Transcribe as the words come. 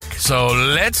So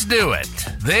let's do it.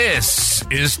 This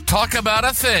is Talk About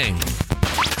a Thing.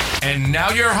 And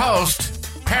now your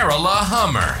host, Perla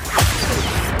Hummer.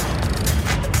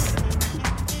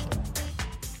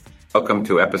 Welcome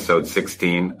to episode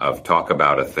 16 of Talk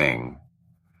About a Thing.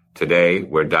 Today,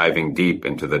 we're diving deep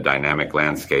into the dynamic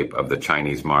landscape of the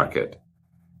Chinese market.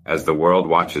 As the world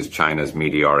watches China's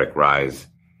meteoric rise,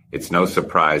 it's no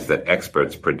surprise that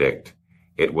experts predict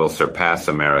it will surpass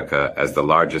America as the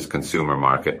largest consumer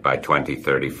market by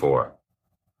 2034.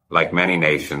 Like many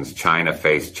nations, China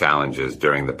faced challenges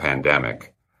during the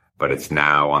pandemic, but it's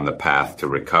now on the path to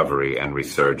recovery and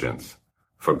resurgence.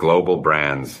 For global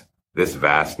brands, this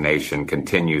vast nation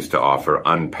continues to offer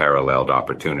unparalleled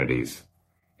opportunities.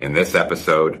 In this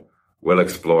episode, we'll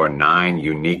explore 9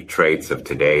 unique traits of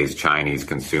today's Chinese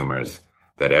consumers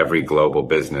that every global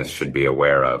business should be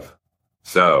aware of.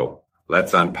 So,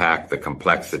 let's unpack the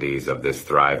complexities of this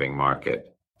thriving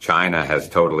market. China has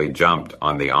totally jumped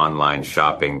on the online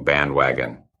shopping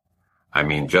bandwagon. I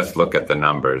mean, just look at the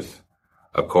numbers.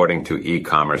 According to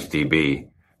e-commerce DB,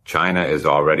 China is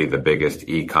already the biggest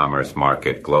e-commerce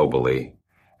market globally,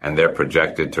 and they're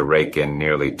projected to rake in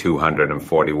nearly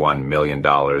 $241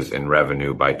 million in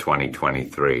revenue by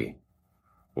 2023.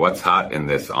 What's hot in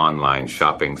this online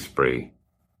shopping spree?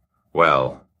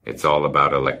 Well, it's all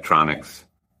about electronics,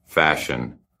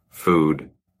 fashion, food,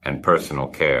 and personal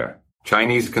care.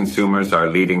 Chinese consumers are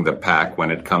leading the pack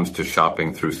when it comes to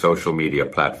shopping through social media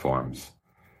platforms.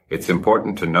 It's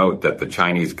important to note that the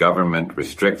Chinese government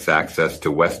restricts access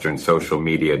to Western social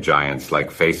media giants like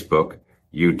Facebook,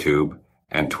 YouTube,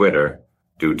 and Twitter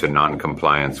due to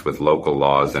non-compliance with local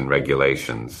laws and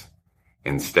regulations.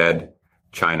 Instead,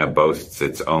 China boasts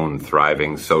its own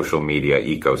thriving social media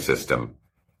ecosystem,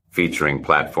 featuring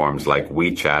platforms like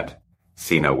WeChat,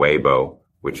 Sina Weibo,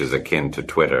 which is akin to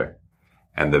Twitter,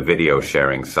 and the video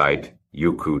sharing site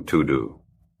Youku Tudu.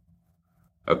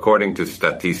 According to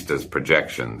Statista's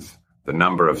projections, the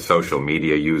number of social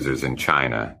media users in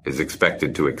China is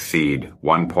expected to exceed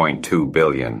 1.2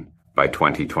 billion by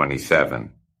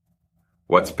 2027.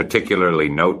 What's particularly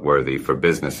noteworthy for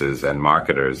businesses and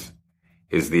marketers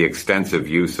is the extensive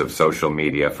use of social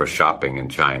media for shopping in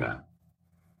China.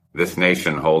 This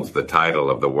nation holds the title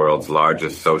of the world's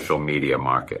largest social media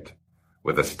market,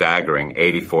 with a staggering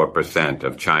 84%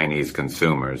 of Chinese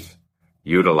consumers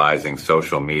utilizing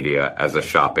social media as a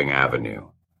shopping avenue,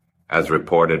 as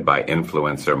reported by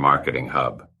Influencer Marketing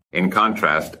Hub. In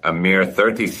contrast, a mere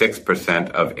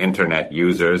 36% of Internet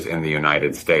users in the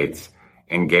United States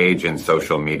engage in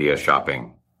social media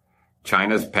shopping.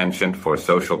 China's penchant for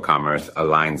social commerce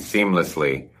aligns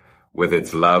seamlessly with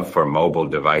its love for mobile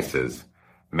devices,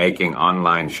 making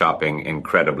online shopping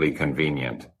incredibly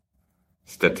convenient.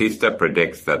 Statista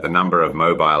predicts that the number of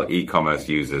mobile e-commerce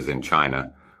users in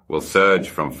China will surge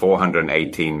from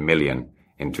 418 million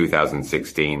in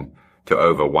 2016 to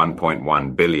over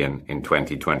 1.1 billion in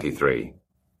 2023.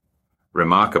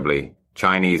 Remarkably,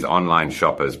 Chinese online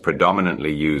shoppers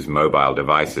predominantly use mobile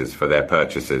devices for their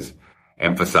purchases,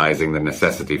 emphasizing the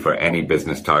necessity for any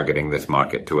business targeting this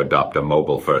market to adopt a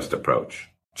mobile-first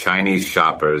approach. Chinese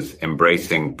shoppers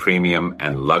embracing premium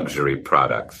and luxury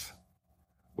products.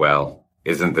 Well,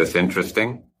 isn't this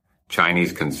interesting?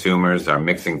 Chinese consumers are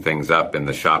mixing things up in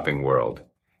the shopping world.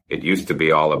 It used to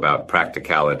be all about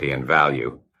practicality and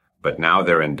value, but now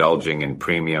they're indulging in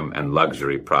premium and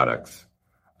luxury products.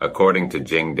 According to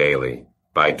Jing Daily,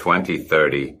 by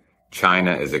 2030,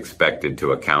 China is expected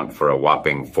to account for a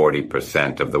whopping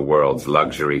 40% of the world's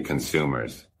luxury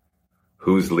consumers.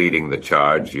 Who's leading the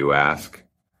charge, you ask?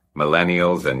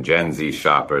 Millennials and Gen Z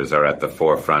shoppers are at the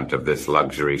forefront of this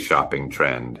luxury shopping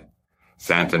trend.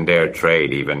 Santander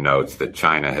Trade even notes that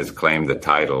China has claimed the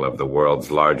title of the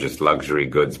world's largest luxury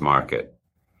goods market.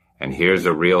 And here's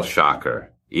a real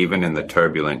shocker. Even in the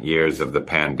turbulent years of the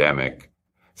pandemic,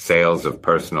 sales of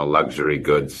personal luxury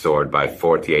goods soared by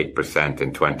 48%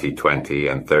 in 2020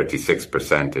 and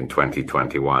 36% in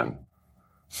 2021.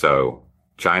 So,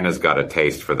 China's got a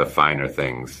taste for the finer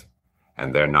things,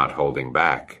 and they're not holding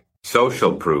back.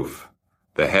 Social proof,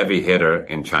 the heavy hitter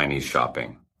in Chinese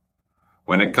shopping.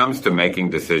 When it comes to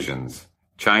making decisions,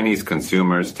 Chinese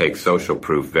consumers take social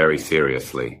proof very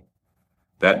seriously.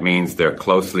 That means they're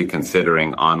closely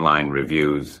considering online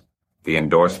reviews, the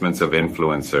endorsements of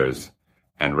influencers,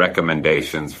 and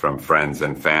recommendations from friends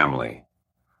and family.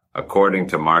 According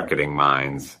to Marketing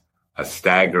Minds, a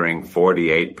staggering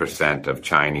 48% of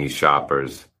Chinese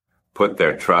shoppers put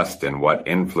their trust in what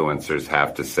influencers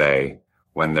have to say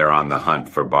when they're on the hunt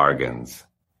for bargains.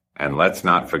 And let's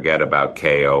not forget about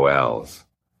KOLs,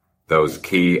 those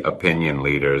key opinion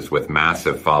leaders with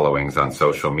massive followings on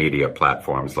social media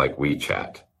platforms like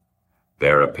WeChat.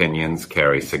 Their opinions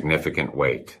carry significant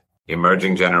weight.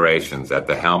 Emerging generations at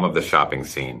the helm of the shopping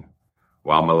scene.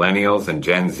 While millennials and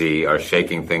Gen Z are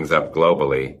shaking things up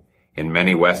globally, in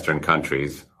many Western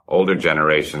countries, older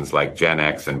generations like Gen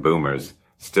X and Boomers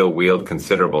still wield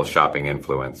considerable shopping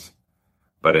influence.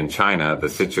 But in China, the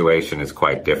situation is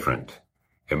quite different.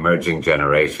 Emerging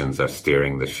generations are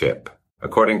steering the ship.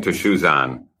 According to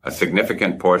Shuzan, a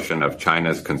significant portion of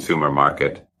China's consumer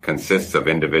market consists of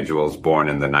individuals born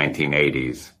in the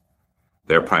 1980s.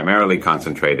 They're primarily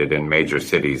concentrated in major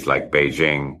cities like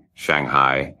Beijing,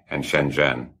 Shanghai, and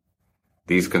Shenzhen.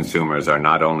 These consumers are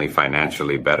not only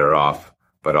financially better off,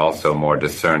 but also more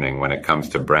discerning when it comes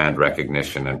to brand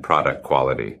recognition and product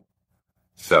quality.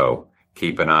 So,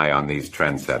 keep an eye on these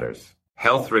trendsetters.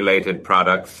 Health-related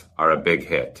products are a big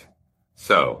hit.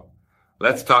 So,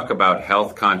 let's talk about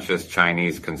health-conscious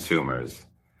Chinese consumers.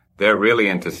 They're really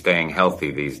into staying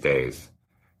healthy these days.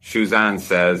 Shuzan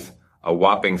says a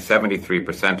whopping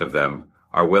 73% of them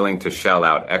are willing to shell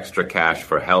out extra cash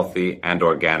for healthy and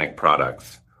organic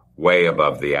products, way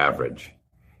above the average.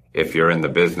 If you're in the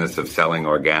business of selling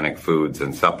organic foods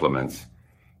and supplements,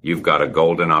 you've got a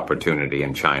golden opportunity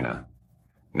in China.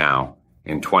 Now,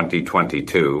 in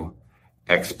 2022,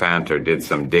 Xpanter did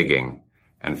some digging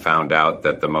and found out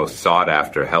that the most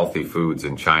sought-after healthy foods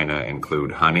in China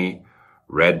include honey,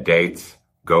 red dates,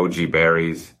 goji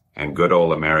berries, and good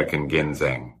old American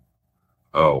ginseng.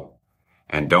 Oh,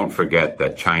 and don't forget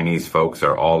that Chinese folks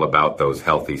are all about those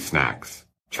healthy snacks.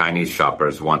 Chinese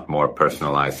shoppers want more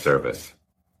personalized service.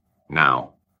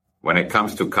 Now, when it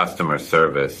comes to customer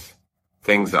service,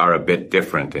 things are a bit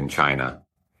different in China.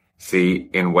 See,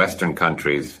 in Western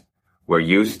countries, we're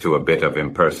used to a bit of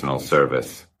impersonal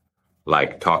service,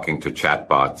 like talking to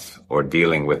chatbots or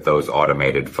dealing with those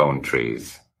automated phone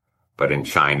trees. But in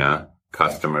China,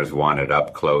 customers want it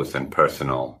up close and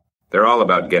personal. They're all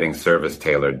about getting service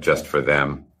tailored just for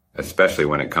them, especially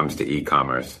when it comes to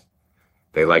e-commerce.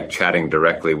 They like chatting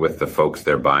directly with the folks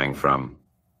they're buying from.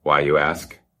 Why, you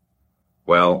ask?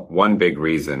 Well, one big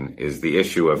reason is the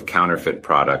issue of counterfeit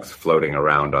products floating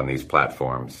around on these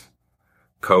platforms.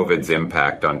 COVID's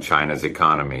impact on China's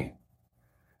economy.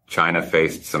 China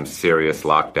faced some serious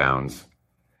lockdowns,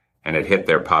 and it hit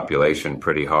their population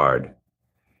pretty hard.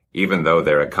 Even though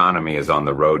their economy is on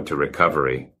the road to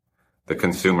recovery, the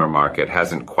consumer market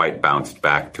hasn't quite bounced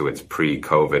back to its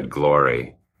pre-COVID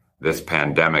glory. This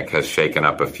pandemic has shaken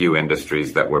up a few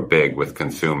industries that were big with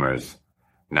consumers.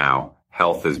 Now,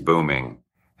 health is booming,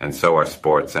 and so are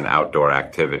sports and outdoor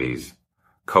activities.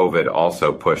 COVID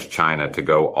also pushed China to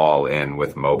go all in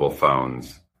with mobile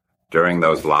phones. During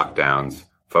those lockdowns,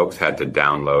 folks had to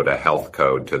download a health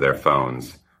code to their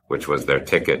phones, which was their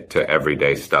ticket to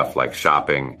everyday stuff like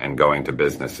shopping and going to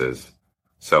businesses.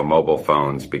 So mobile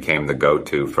phones became the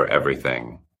go-to for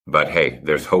everything. But hey,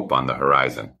 there's hope on the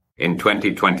horizon. In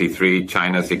 2023,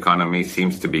 China's economy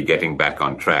seems to be getting back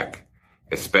on track,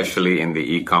 especially in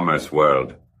the e-commerce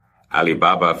world.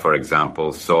 Alibaba, for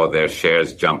example, saw their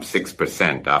shares jump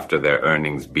 6% after their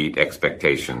earnings beat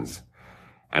expectations.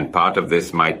 And part of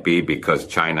this might be because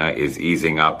China is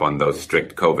easing up on those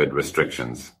strict COVID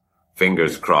restrictions.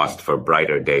 Fingers crossed for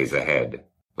brighter days ahead.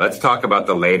 Let's talk about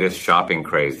the latest shopping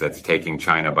craze that's taking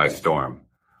China by storm.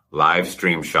 Live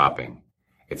stream shopping.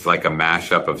 It's like a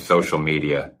mashup of social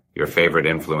media, your favorite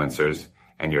influencers,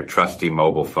 and your trusty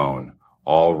mobile phone,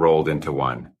 all rolled into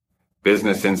one.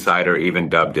 Business Insider even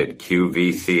dubbed it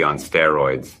QVC on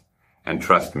steroids. And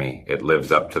trust me, it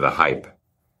lives up to the hype.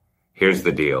 Here's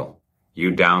the deal.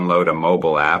 You download a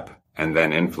mobile app, and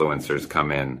then influencers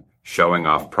come in, showing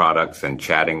off products and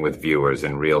chatting with viewers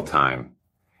in real time.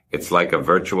 It's like a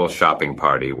virtual shopping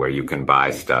party where you can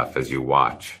buy stuff as you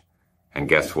watch. And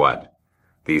guess what?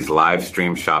 These live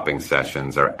stream shopping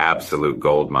sessions are absolute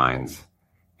gold mines.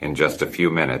 In just a few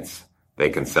minutes, they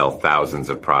can sell thousands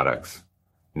of products.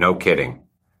 No kidding.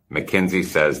 McKinsey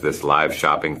says this live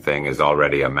shopping thing is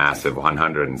already a massive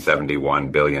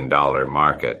 $171 billion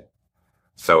market.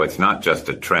 So it's not just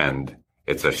a trend,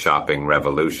 it's a shopping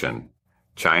revolution.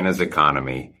 China's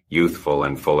economy, youthful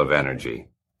and full of energy.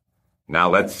 Now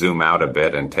let's zoom out a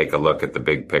bit and take a look at the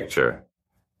big picture.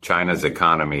 China's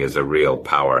economy is a real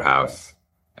powerhouse,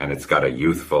 and it's got a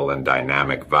youthful and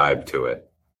dynamic vibe to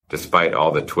it. Despite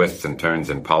all the twists and turns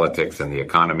in politics and the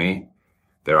economy,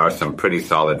 there are some pretty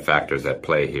solid factors at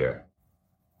play here.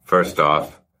 First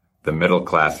off, the middle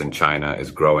class in China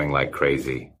is growing like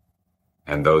crazy.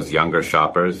 And those younger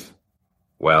shoppers?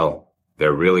 Well,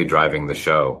 they're really driving the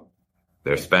show.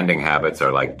 Their spending habits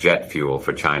are like jet fuel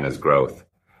for China's growth,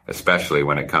 especially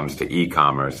when it comes to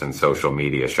e-commerce and social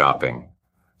media shopping.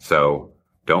 So,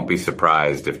 Don't be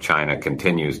surprised if China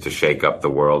continues to shake up the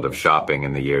world of shopping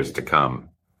in the years to come.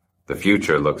 The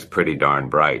future looks pretty darn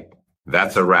bright.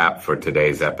 That's a wrap for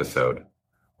today's episode.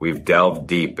 We've delved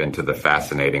deep into the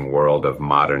fascinating world of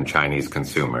modern Chinese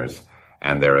consumers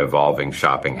and their evolving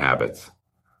shopping habits.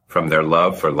 From their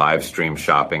love for live stream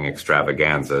shopping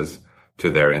extravaganzas to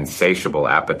their insatiable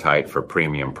appetite for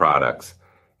premium products,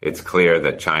 it's clear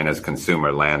that China's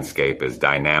consumer landscape is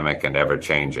dynamic and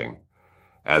ever-changing.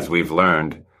 As we've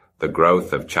learned, the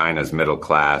growth of China's middle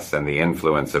class and the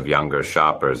influence of younger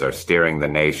shoppers are steering the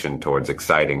nation towards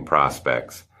exciting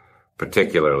prospects,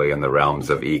 particularly in the realms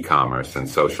of e-commerce and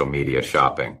social media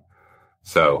shopping.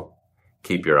 So,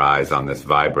 keep your eyes on this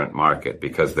vibrant market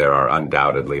because there are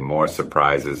undoubtedly more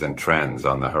surprises and trends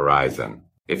on the horizon.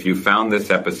 If you found this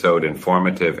episode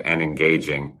informative and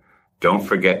engaging, don't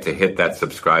forget to hit that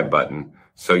subscribe button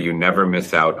so you never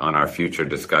miss out on our future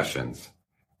discussions.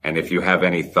 And if you have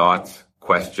any thoughts,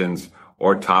 questions,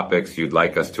 or topics you'd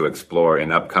like us to explore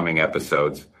in upcoming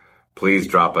episodes, please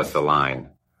drop us a line.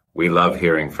 We love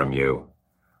hearing from you.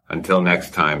 Until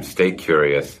next time, stay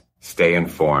curious, stay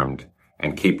informed,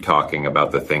 and keep talking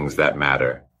about the things that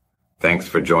matter. Thanks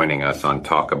for joining us on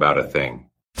Talk About a Thing.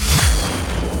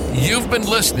 You've been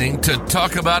listening to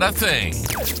Talk About a Thing.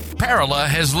 Parola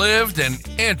has lived an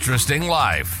interesting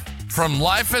life. From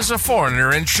life as a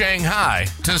foreigner in Shanghai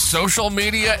to social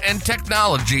media and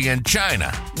technology in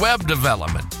China, web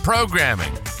development,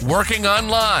 programming, working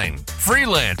online,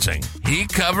 freelancing, he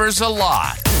covers a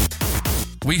lot.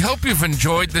 We hope you've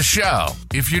enjoyed the show.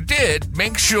 If you did,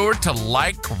 make sure to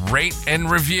like, rate, and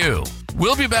review.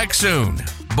 We'll be back soon.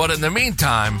 But in the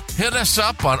meantime, hit us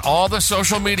up on all the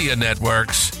social media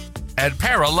networks at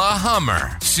Parola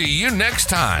Hummer. See you next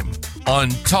time on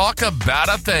Talk About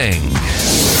a Thing.